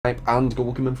and go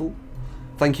looking full.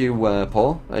 Thank you,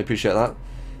 Paul. I appreciate that.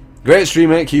 Great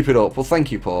stream, mate. Keep it up. Well,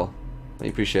 thank you, Paul. I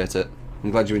appreciate it. I'm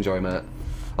glad you enjoy, mate.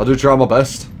 I'll do try my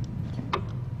best.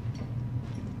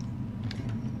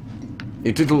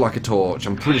 It did look like a torch.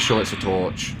 I'm pretty sure it's a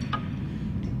torch.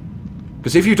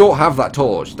 Because if you don't have that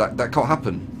torch, that can't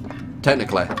happen.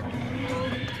 Technically.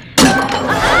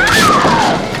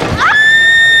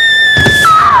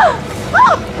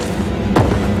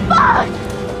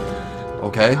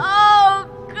 Okay. Oh,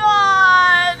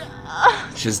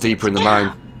 God. She's deeper in the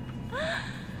mine.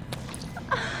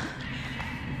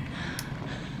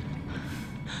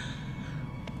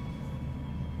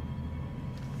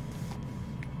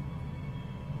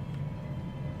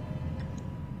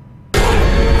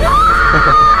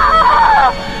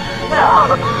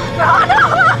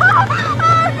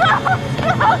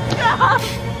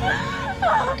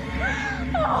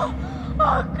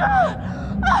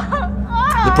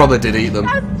 They probably did eat them.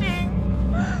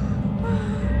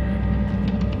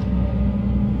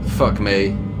 Fuck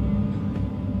me.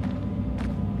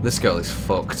 This girl is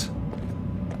fucked.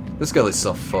 This girl is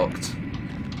so fucked.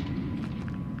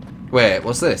 Wait,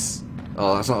 what's this?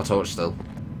 Oh, that's not a torch still.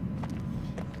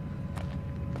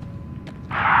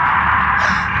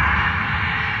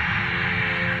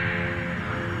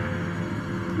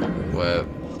 Wait.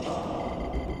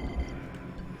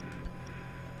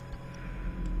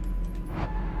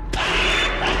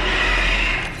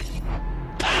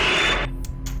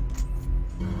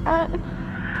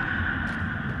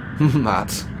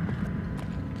 Matt.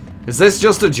 Is this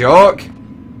just a joke?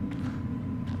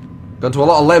 Gone to a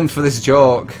lot of length for this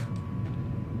joke.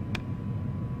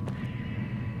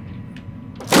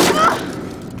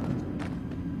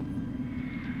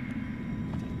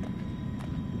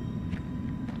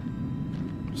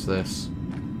 What's this?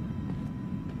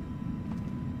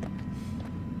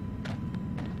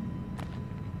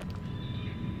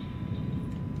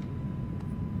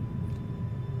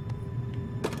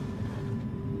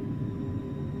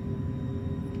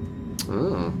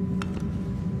 Oh.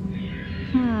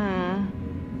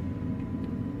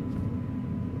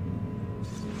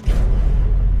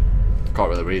 Can't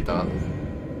really read that.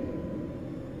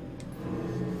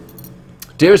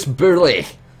 Dearest Burley,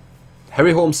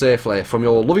 hurry home safely from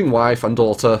your loving wife and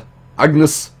daughter,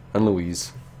 Agnes and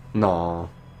Louise. No.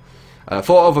 A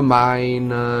photo of a mine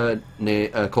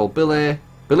called Billy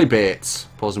Bates,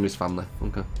 posing with his family.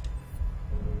 Okay.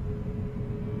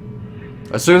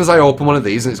 As soon as I open one of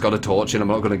these and it's got a torch in, I'm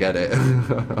not going to get it.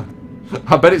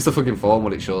 I bet it's the fucking phone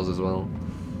what it shows as well.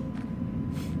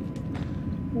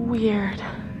 Weird.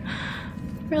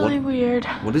 Really weird.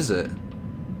 What is it?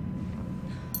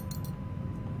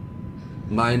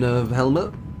 Miner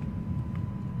helmet?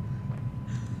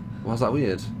 Why's that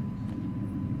weird?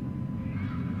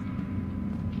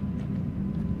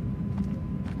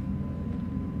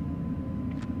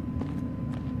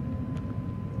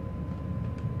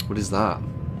 What is that?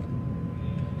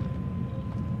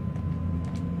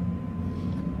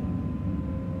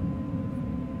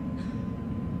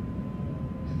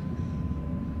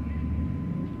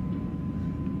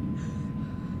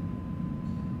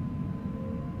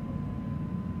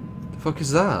 The fuck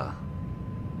is that?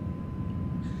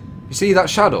 You see that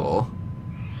shadow?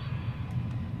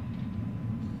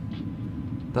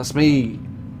 That's me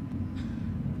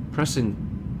pressing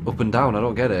up and down. I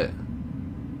don't get it.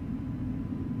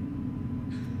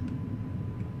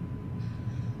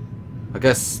 I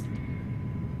guess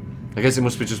it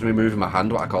must be just me moving my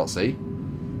hand what I can't see.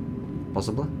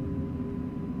 Possibly.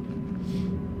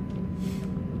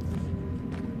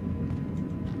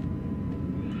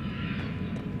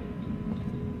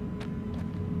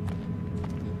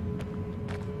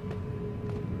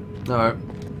 No.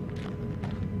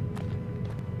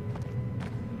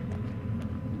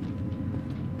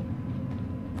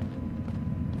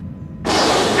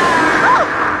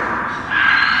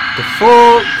 The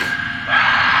fuck?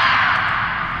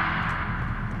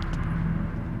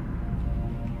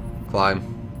 Climb.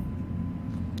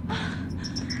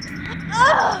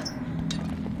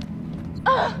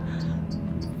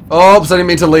 Oops, I didn't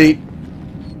mean to leap.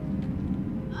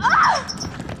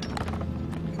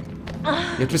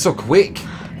 You have to be so quick.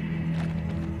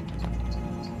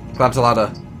 Climb to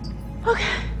ladder. Okay.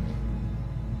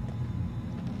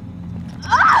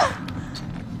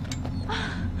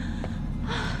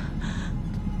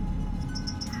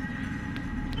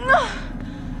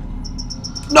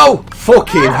 No!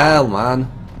 Fucking hell,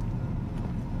 man.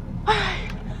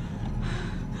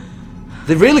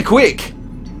 They're really quick.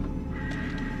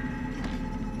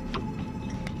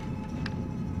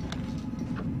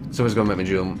 Someone's gonna make me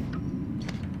jump.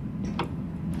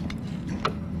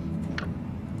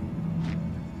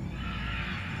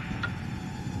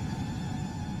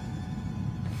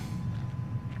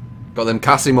 Got them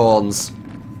Cassimons.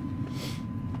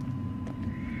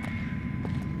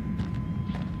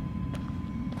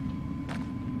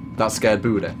 That scared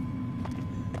Buddha.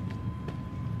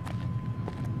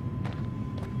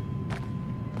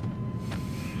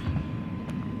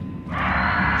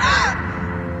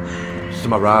 To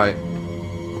my right.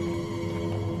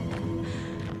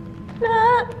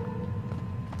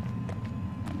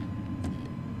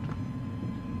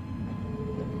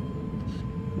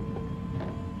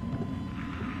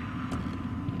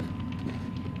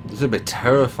 This is a bit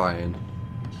terrifying.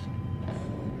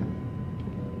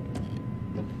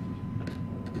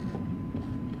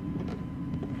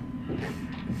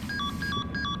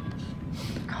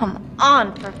 Come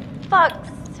on, for fuck's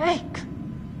sake.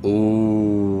 Ooh.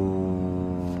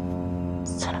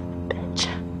 Son of a bitch.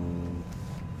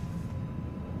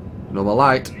 Normal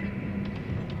light.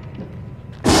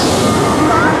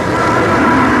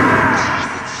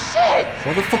 Shit!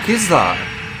 What the fuck is that?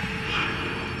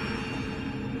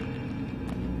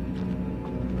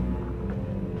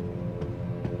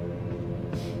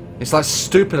 It's like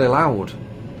stupidly loud.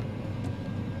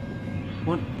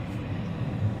 What?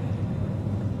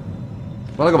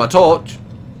 Well, I got my torch.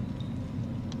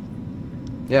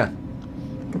 Yeah.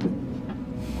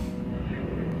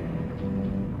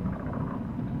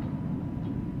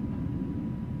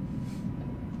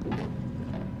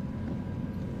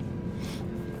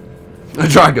 A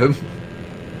dragon.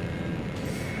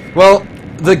 Well,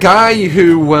 the guy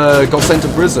who got sent to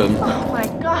prison Oh my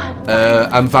god.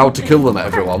 and vowed to kill them,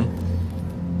 everyone.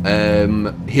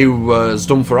 He was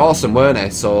done for arson, weren't he?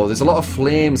 So there's a lot of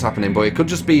flames happening, but it could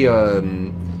just be a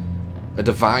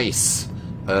device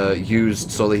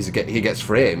used so that he gets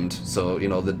framed. So you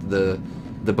know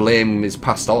the blame is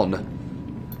passed on.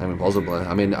 I mean, possibly.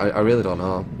 I mean, I really don't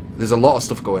know. There's a lot of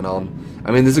stuff going on.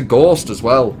 I mean, there's a ghost as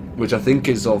well, which I think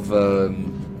is of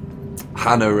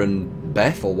Hannah and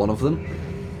Beth, or one of them.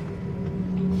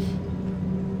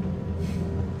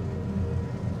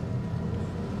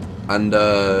 And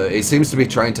it seems to be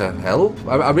trying to help.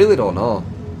 I really don't know.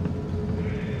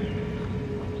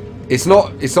 It's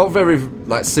not very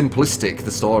like simplistic,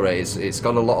 the story. It's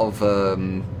got a lot of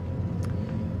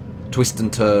twists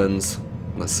and turns,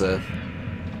 let's say.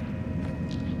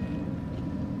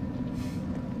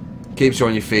 Keeps you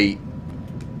on your feet.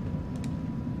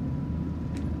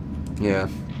 Yeah.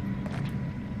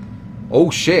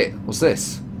 Oh shit! What's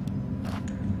this?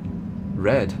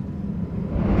 Red.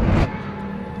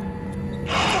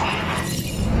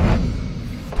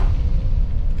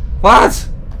 What?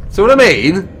 See what I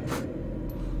mean?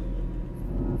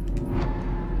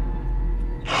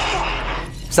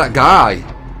 It's that guy.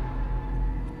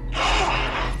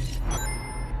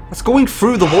 That's going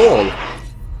through the wall.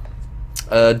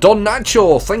 Don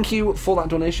Nacho, thank you for that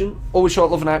donation. Always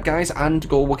short love and hype, guys, and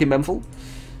go working mental.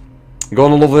 You're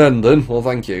gonna love the ending? Well,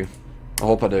 thank you. I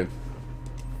hope I do.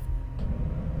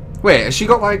 Wait, has she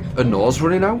got like a nose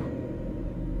running now?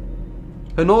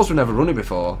 Her nose was never running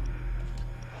before.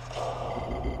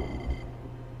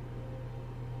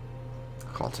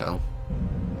 I can't tell.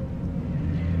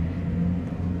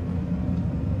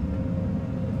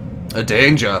 A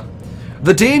danger.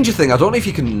 The danger thing, I don't know if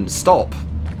you can stop.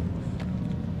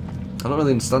 I don't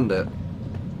really understand it.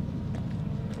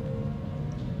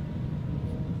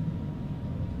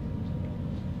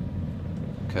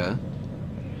 Okay.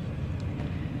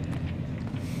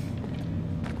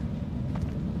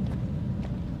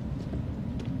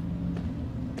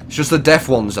 It's just the deaf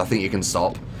ones I think you can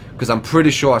stop. Because I'm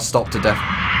pretty sure I stopped a deaf...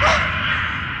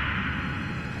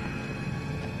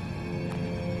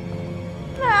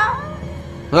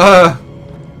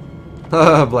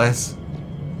 Bless.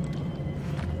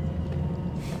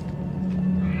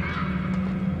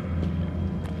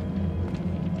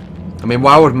 I mean,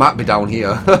 why would Matt be down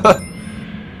here?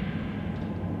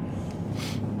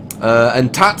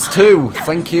 And Tats too,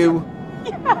 thank you.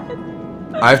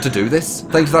 I have to do this.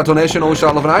 Thank you for that donation, all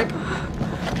shout love and hype.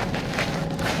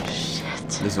 Shit.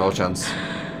 There's no chance.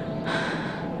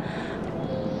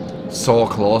 So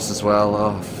close as well,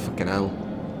 oh fucking hell.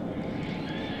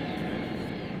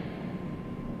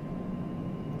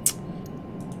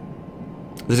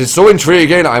 This is so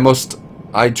intriguing,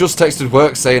 I just texted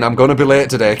work saying I'm gonna be late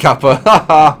today,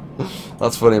 Kappa.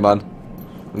 That's funny, man.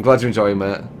 I'm glad you're enjoying,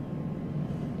 mate.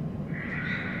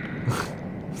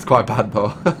 It's quite bad,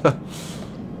 though.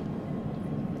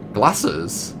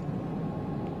 Glasses?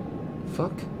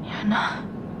 Fuck. Hannah.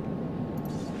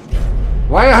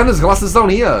 Why are Hannah's glasses down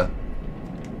here?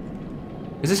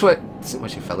 Is this where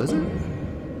she fell, is it?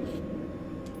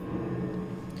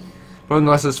 Broken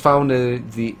glasses found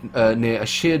near a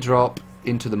sheer drop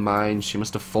into the mine. She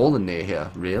must have fallen near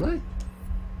here. Really?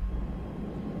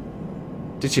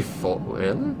 Did she fall?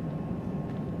 Really?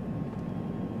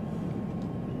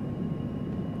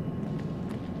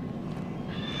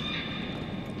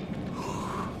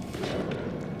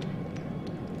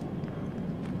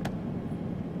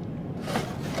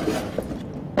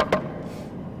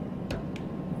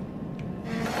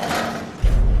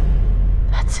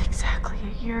 That's exactly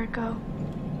a year ago.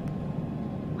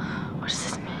 What does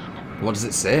this mean? What does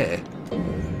it say?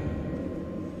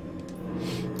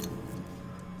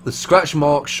 The scratch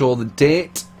marks show the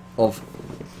date of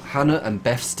Hannah and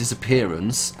Beth's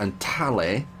disappearance and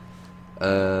tally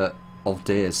of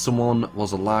days. Someone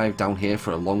was alive down here for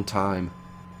a long time.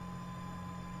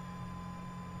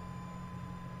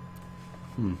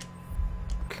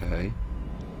 Okay.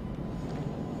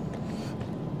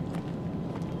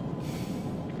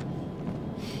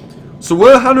 So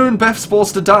were Hannah and Beth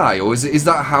supposed to die, or is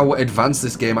that how advanced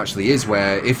this game actually is,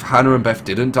 where if Hannah and Beth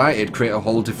didn't die, it'd create a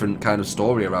whole different kind of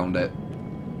story around it?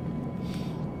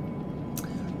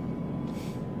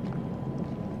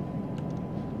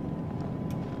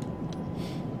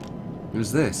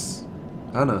 Who's this?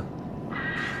 Hannah.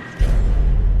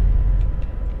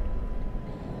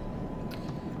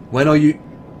 When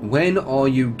are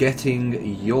you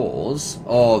getting yours?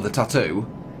 Oh, the tattoo.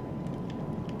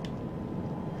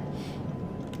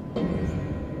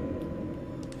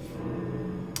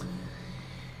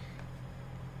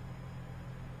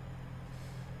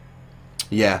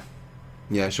 Yeah.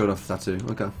 Yeah, showed off the tattoo.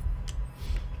 Okay.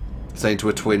 Saying to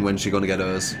a twin when she's gonna get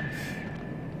hers.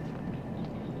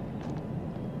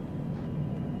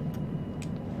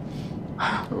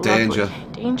 Danger. Lovely.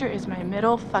 Danger is my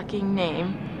middle fucking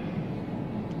name.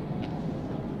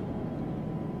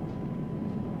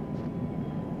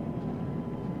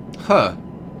 Huh.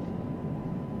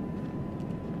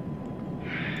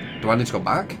 Do I need to go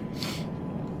back?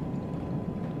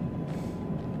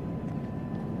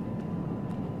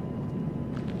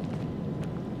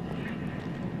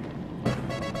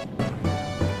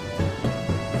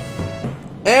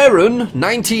 Aaron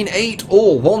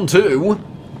 198012.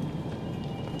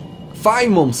 5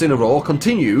 months in a row,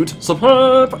 continued.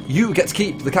 Superb! You get to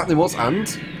keep the cat was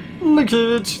and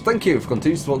linkage. Thank you for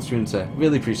continuing to support the stream today.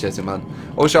 Really appreciate it, man.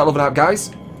 Always shout love it out, guys.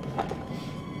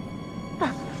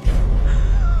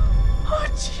 Oh,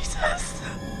 Jesus.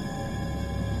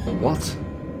 What?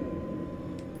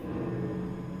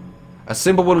 A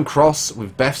simple wooden cross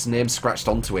with Beth's name scratched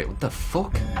onto it. What the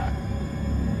fuck?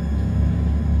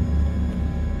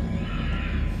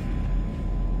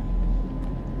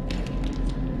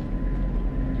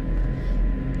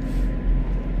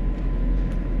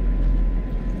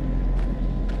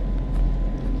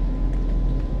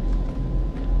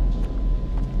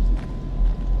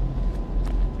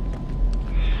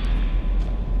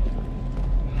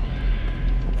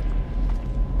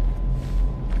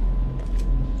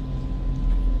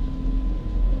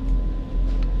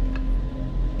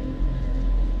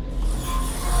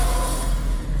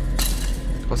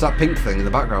 What's that pink thing in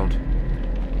the background?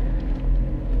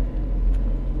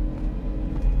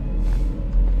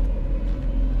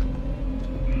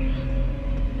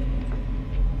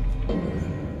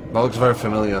 That looks very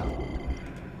familiar.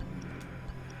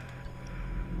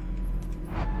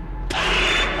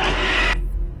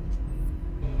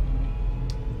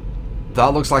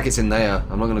 That looks like it's in there.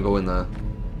 I'm not gonna go in there.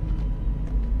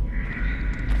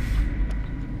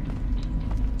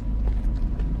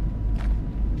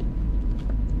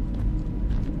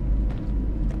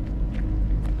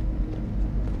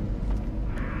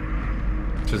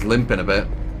 Just limping a bit.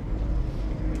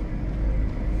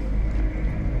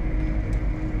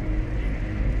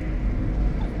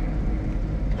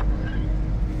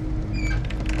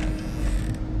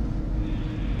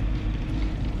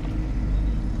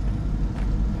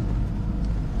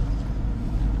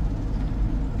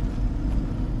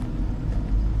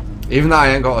 Even though I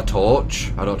ain't got a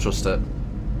torch, I don't trust it.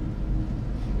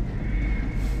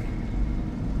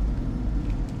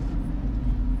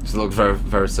 Just looks very,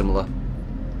 very similar.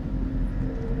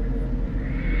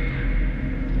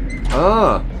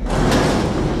 Ah!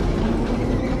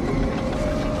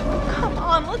 Come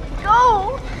on, let's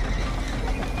go!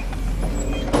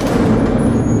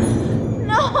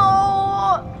 No!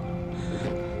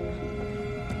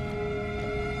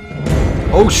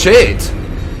 Oh shit!